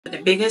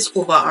The biggest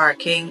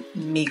overarching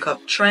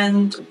makeup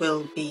trend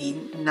will be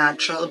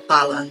natural,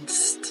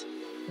 balanced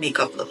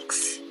makeup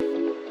looks.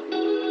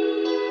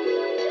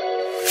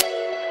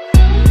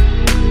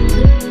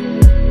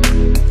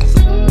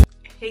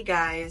 Hey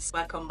guys,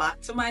 welcome back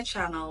to my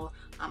channel.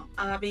 I'm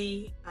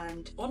Abby,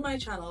 and on my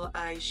channel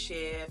I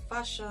share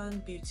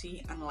fashion,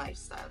 beauty and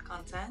lifestyle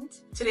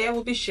content. Today I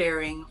will be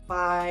sharing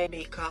 5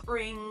 makeup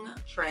spring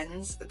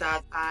trends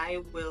that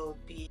I will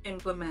be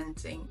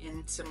implementing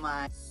into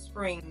my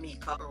spring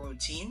makeup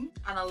routine.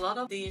 And a lot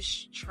of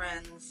these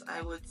trends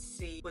I would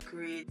say were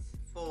great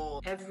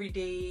for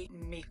everyday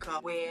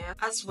makeup wear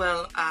as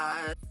well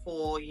as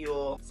for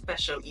your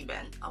special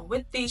event. And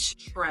with these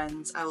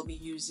trends, I will be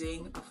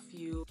using a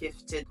few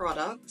gifted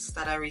products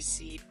that I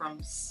received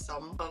from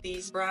some of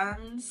these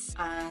brands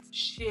and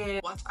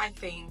share what I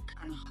think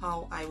and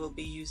how I will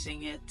be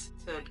using it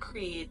to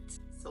create.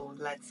 So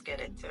let's get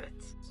into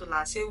it. So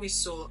last year we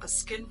saw a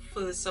skin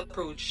first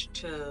approach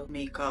to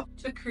makeup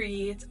to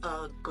create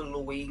a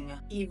glowing,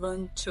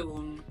 even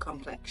tone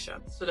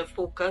complexion. So the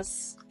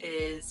focus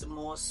is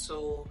more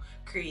so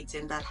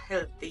creating that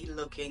healthy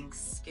looking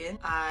skin.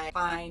 I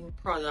find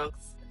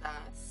products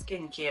that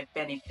skincare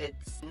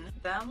benefits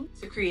them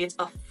to create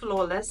a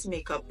flawless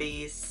makeup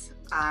base.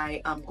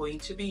 I am going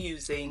to be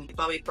using the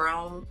Bobbi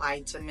Brown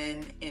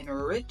Vitamin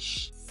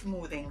Enriched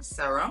Smoothing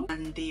Serum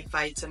and the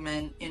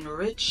Vitamin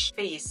Enriched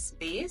Face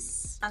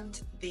Base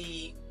and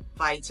the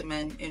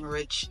Vitamin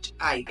Enriched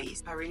Eye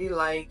Base. I really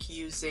like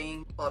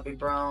using Bobbi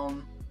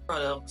Brown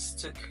products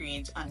to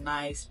create a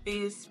nice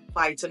base.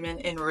 Vitamin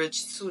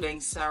Enriched Soothing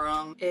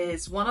Serum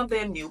is one of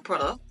their new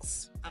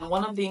products, and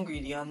one of the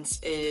ingredients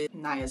is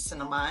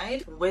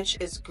niacinamide, which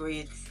is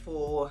great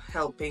for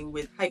helping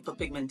with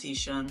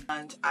hyperpigmentation.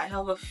 And I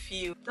have a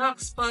few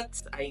dark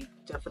spots I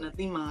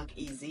definitely mark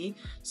easy,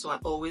 so I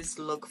always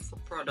look for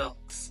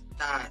products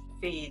that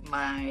fade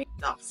my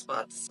dark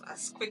spots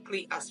as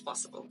quickly as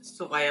possible.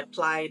 So I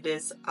apply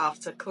this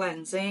after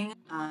cleansing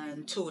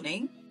and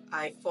toning.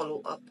 I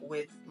follow up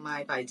with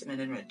my Vitamin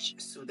Enriched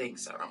Soothing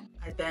Serum.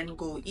 I then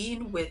go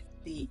in with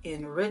the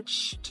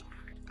Enriched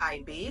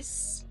Eye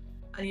Base,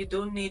 and you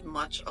don't need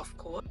much, of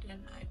course.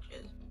 Then I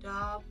just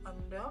dab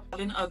under.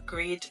 Having a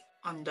great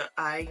under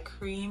eye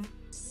cream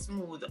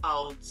smooth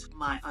out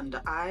my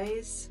under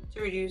eyes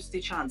to reduce the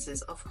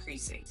chances of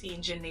creasing.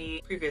 Seeing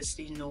Janae,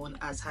 previously known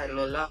as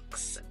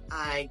Hylolux,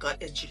 I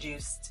got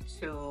introduced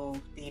to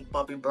the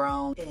Bobbi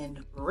Brown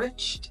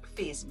Enriched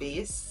Face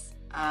Base.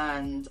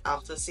 And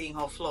after seeing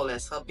how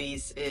flawless her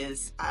base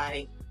is,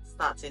 I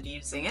started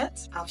using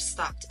it. I've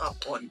stacked up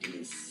on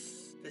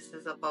these. This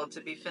is about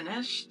to be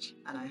finished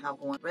and I have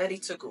one ready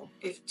to go.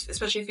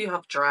 Especially if you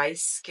have dry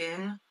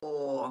skin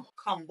or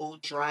combo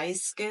dry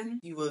skin,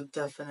 you will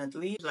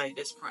definitely like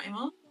this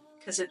primer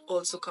because it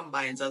also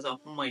combines as a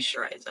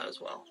moisturizer as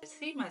well. I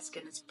see my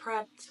skin is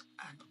prepped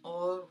and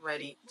all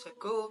ready to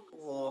go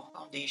for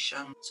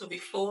foundation. So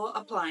before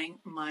applying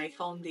my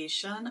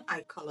foundation,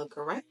 I color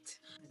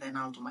correct and then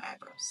I'll do my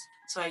eyebrows.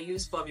 So I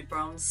use Bobbi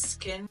Brown's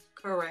Skin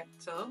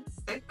Corrector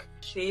Stick.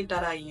 The shade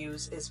that I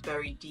use is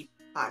very deep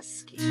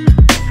pasky.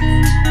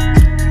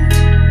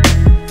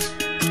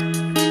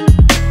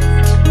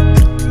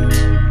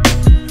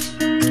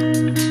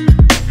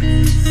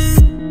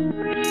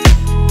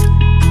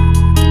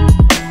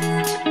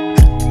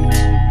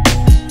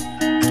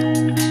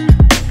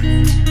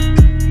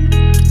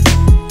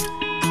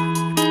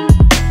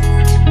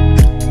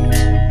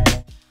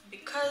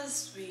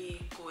 Because we're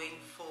going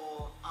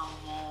for a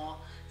more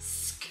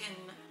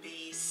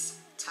skin-based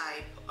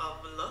type of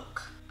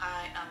look,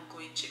 I am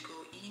going to go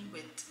in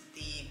with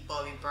the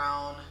Bobbi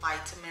Brown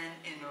Vitamin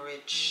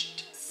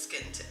Enriched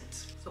Skin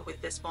Tint. So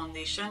with this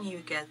foundation you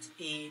get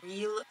a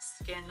real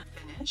skin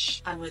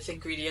finish, and with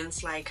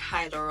ingredients like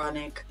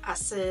hyaluronic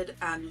acid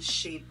and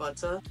shea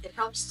butter, it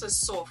helps to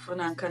soften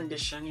and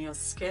condition your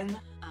skin,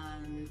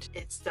 and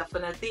it's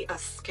definitely a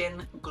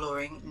skin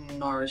glowing,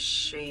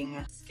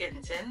 nourishing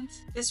skin tint.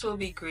 This will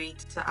be great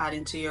to add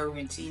into your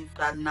routine.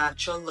 That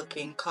natural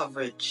looking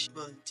coverage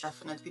will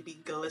definitely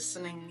be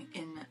glistening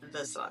in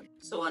the sun.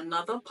 So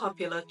another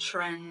popular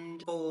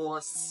trend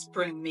for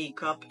spring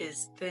makeup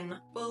is thin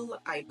full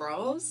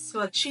eyebrows.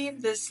 To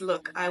achieve this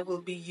look, I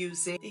will be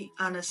using the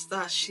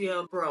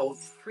Anastasia Brow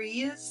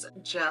Freeze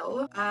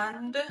Gel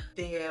and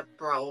their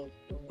Brow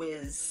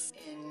Wiz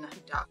in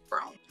dark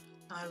brown.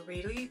 I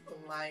really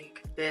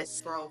like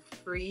this brow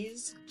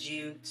freeze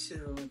due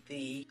to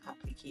the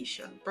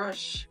application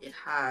brush. It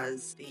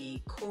has the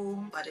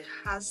comb, but it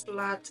has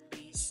flat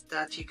base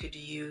that you could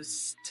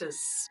use to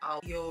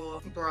out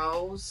your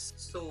brows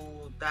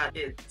so that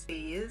it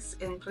stays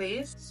in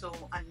place. So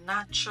a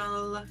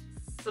natural,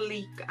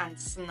 sleek and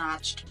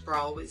snatched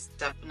brow is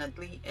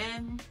definitely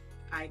in.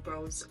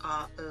 Eyebrows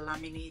are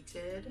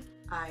laminated.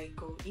 I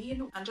go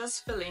in and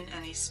just fill in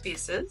any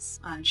spaces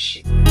and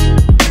shape.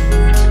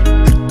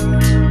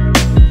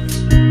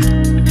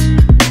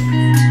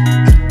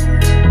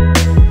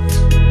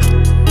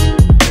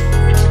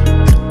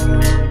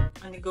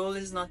 And the goal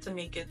is not to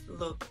make it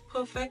look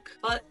perfect,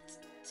 but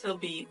to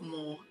be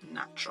more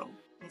natural.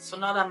 So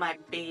now that my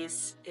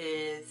base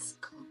is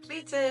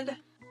completed,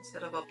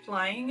 instead of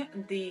applying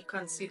the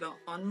concealer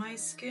on my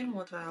skin,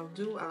 what I'll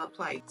do, I'll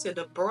apply it to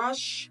the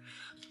brush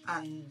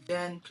and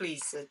then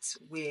place it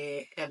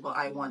wherever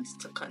I want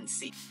to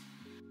conceal.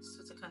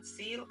 So to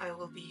conceal, I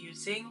will be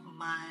using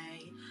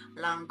my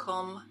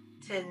Lancome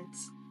Tint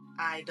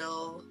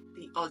Idol,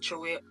 the Ultra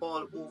Wear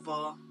All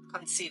Over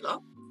Concealer.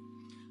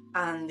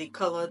 And the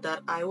color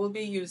that I will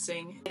be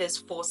using is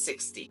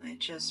 460. I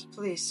just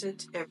place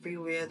it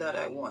everywhere that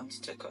I want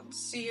to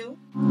conceal.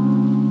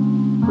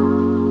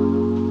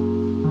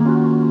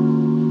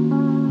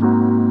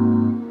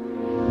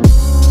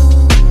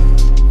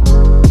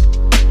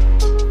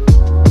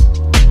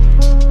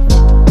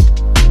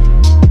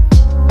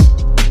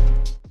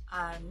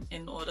 And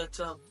in order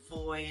to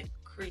avoid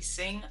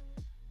creasing,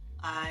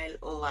 I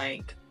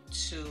like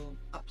to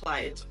apply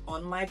it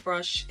on my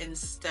brush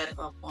instead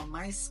of on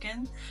my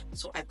skin,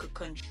 so I could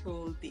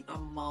control the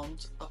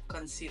amount of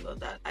concealer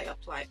that I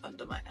apply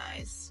under my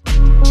eyes.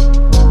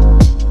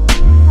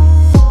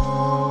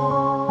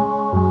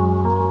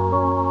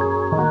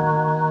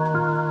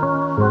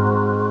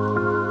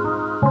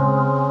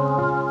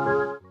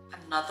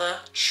 Another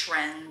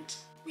trend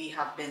we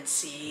have been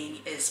seeing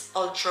is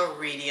ultra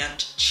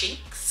radiant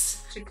cheeks.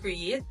 To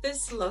create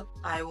this look,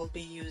 I will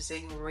be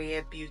using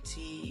Rare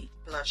Beauty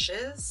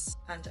blushes,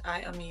 and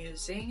I am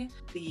using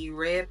the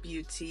Rare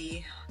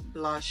Beauty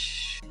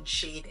blush in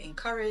shade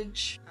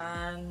Encourage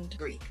and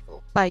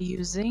Grateful. By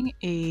using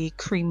a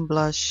cream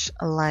blush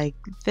like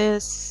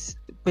this,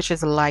 which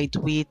is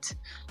lightweight,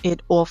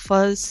 it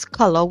offers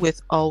color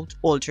without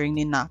altering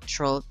the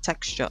natural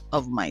texture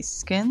of my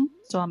skin.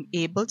 So I'm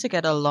able to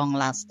get a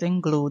long-lasting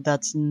glow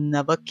that's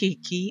never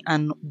cakey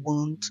and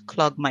won't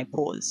clog my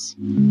pores.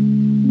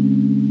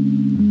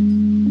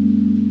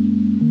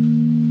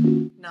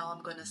 Now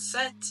I'm gonna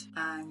set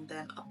and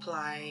then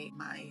apply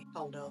my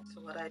powder.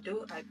 So what I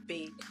do, I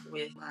bake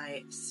with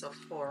my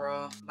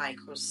Sephora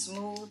Micro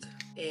Smooth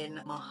in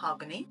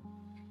Mahogany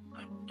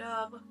and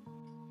dab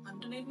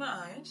underneath my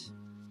eyes.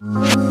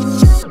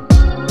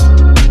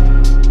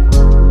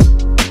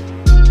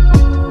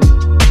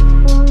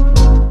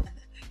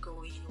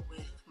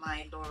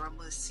 My Laura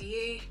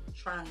Mercier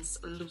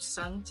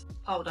translucent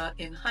powder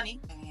in honey.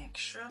 Any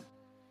extra?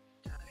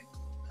 Gotta go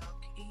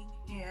back in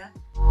here.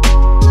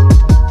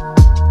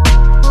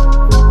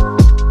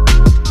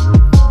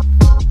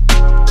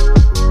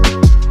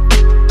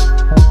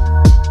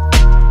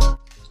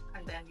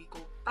 And then we go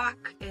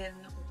back in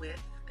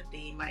with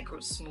the Micro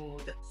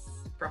Smooth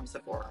from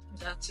Sephora.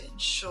 That to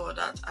ensure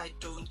that I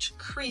don't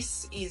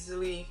crease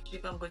easily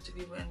if I'm going to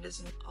be wearing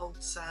this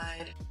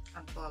outside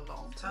and for a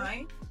long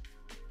time.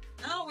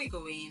 Now we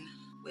go in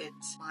with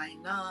my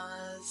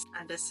NARS,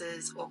 and this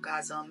is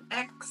Orgasm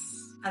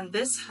X, and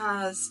this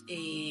has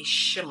a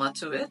shimmer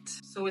to it,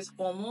 so it's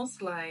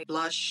almost like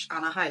blush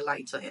and a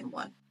highlighter in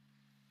one.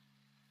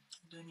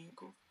 Then you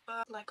go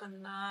back like a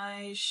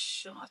nice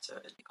shimmer to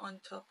it on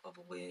top of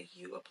where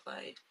you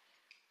applied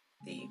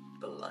the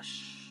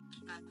blush.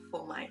 And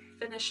for my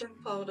finishing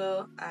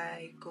powder,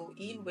 I go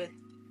in with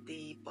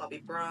the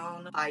Bobbi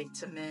Brown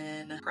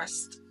Vitamin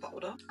Pressed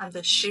Powder, and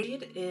the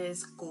shade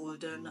is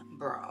Golden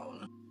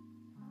Brown.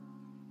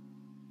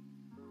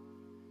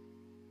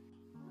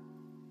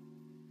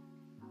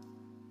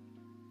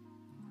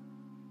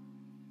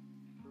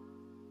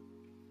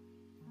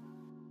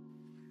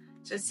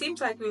 So it seems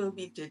like we will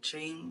be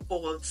ditching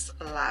false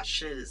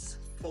lashes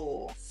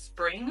for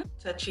spring.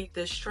 To achieve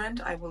this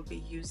trend, I will be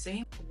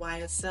using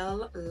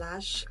YSL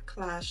Lash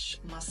Clash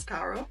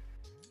Mascara,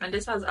 and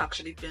this has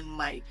actually been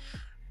my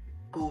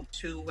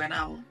go-to when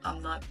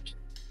I'm not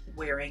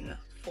wearing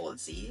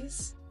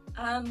falsies.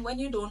 And when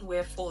you don't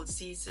wear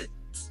falsies,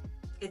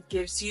 it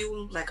gives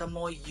you like a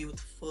more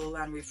youthful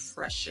and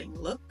refreshing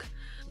look,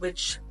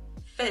 which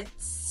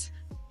fits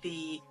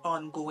the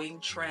ongoing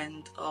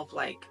trend of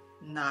like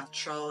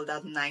natural,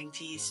 that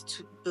 90s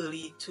to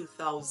early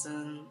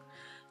 2000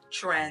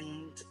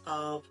 trend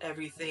of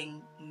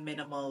everything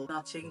minimal,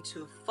 nothing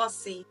too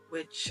fussy,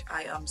 which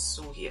I am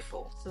so here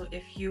for. So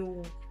if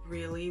you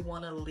really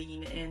want to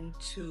lean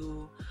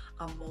into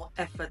a more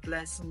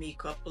effortless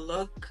makeup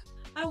look,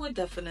 I would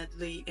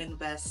definitely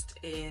invest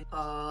in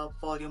a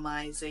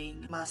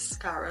volumizing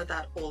mascara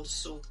that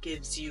also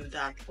gives you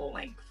that full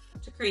length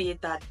to create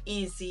that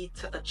easy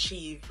to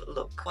achieve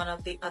look. One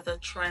of the other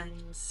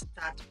trends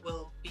that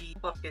will be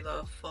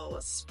popular for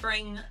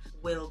spring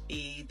will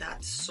be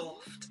that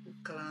soft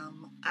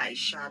glam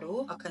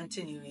eyeshadow, a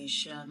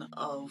continuation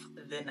of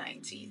the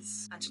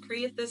 90s. And to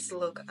create this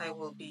look, I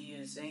will be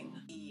using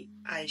the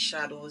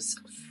eyeshadows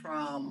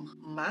from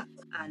MAC,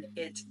 and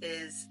it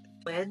is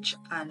Wedge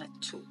and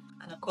Taupe.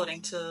 And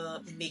according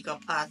to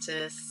makeup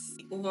artists,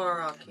 the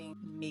overarching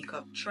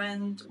makeup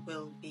trend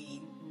will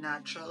be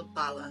natural,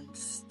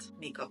 balanced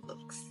makeup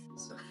looks.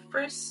 So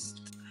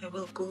first, I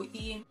will go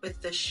in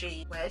with the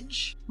shade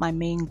Wedge. My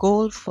main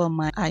goal for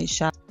my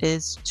eyeshadow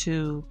is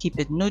to keep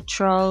it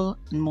neutral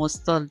and more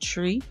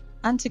sultry,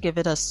 and to give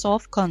it a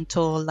soft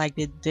contour like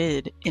it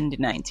did in the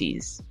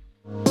 90s.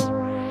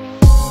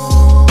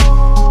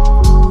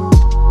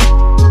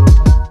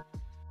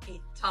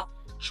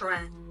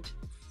 trend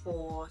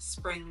for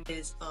spring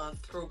is a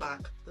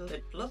throwback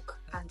lip look,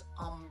 and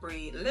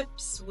ombre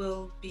lips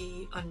will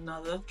be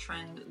another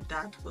trend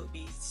that will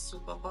be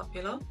super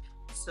popular.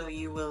 So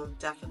you will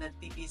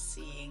definitely be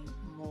seeing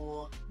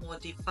more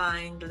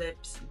defined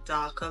lips,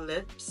 darker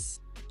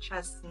lips,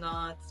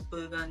 chestnut,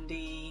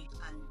 burgundy,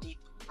 and deep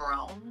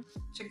brown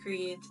to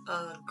create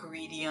a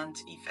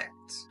gradient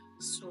effect.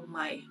 So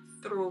my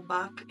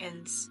throwback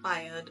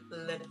inspired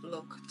lip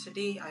look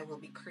today, I will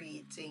be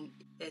creating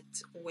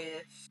it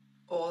with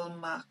all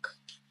MAC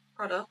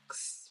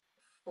products.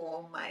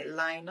 For my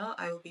liner,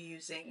 I will be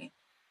using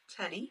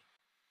Teddy.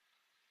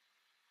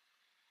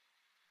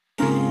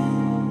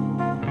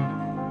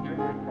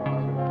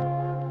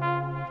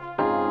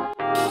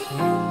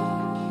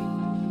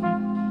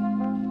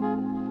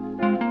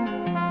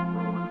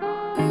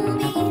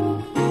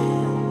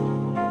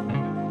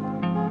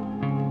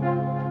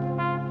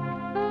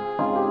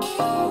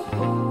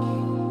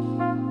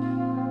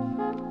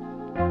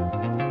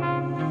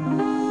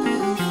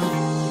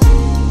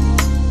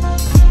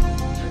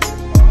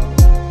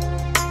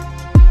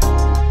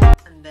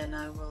 And then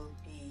I will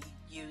be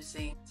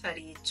using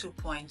Teddy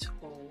 2.0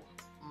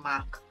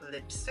 MAC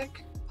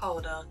lipstick,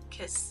 powder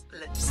kiss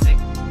lipstick.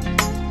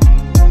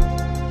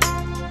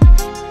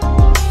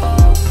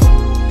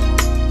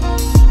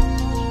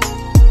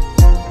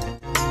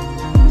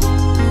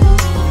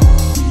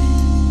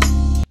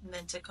 And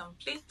then to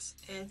complete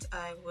it,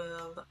 I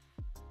will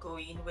go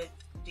in with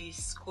the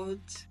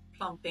Scoot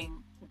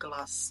Plumping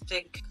Gloss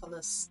Stick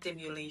Color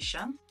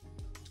Stimulation.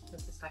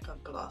 This is like a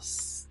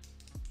gloss.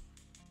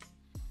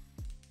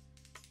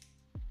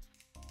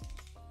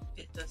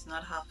 It does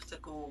not have to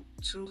go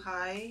too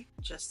high,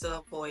 just to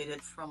avoid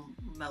it from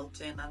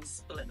melting and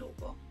spilling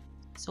over.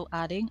 So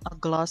adding a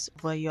gloss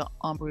over your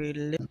ombre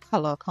lip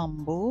color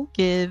combo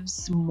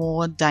gives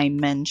more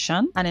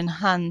dimension and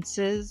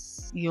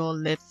enhances your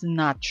lip's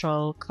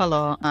natural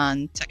color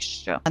and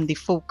texture. And the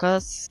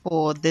focus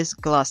for this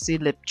glossy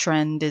lip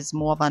trend is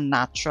more of a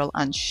natural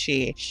and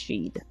sheer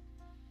shade.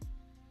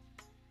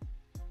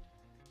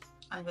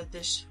 And with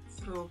this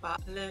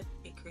throwback lip,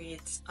 it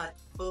creates a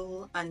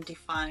full and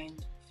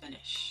defined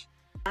finish.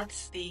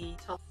 That's the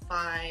top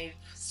 5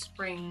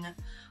 spring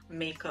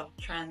makeup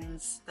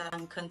trends that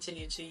I'm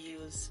continue to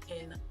use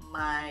in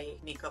my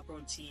makeup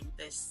routine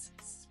this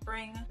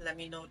spring. Let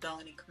me know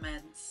down in the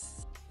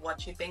comments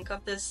what you think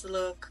of this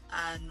look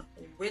and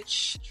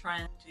which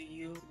trend do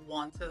you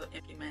want to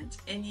implement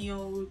in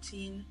your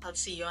routine. I'll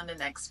see you on the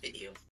next video.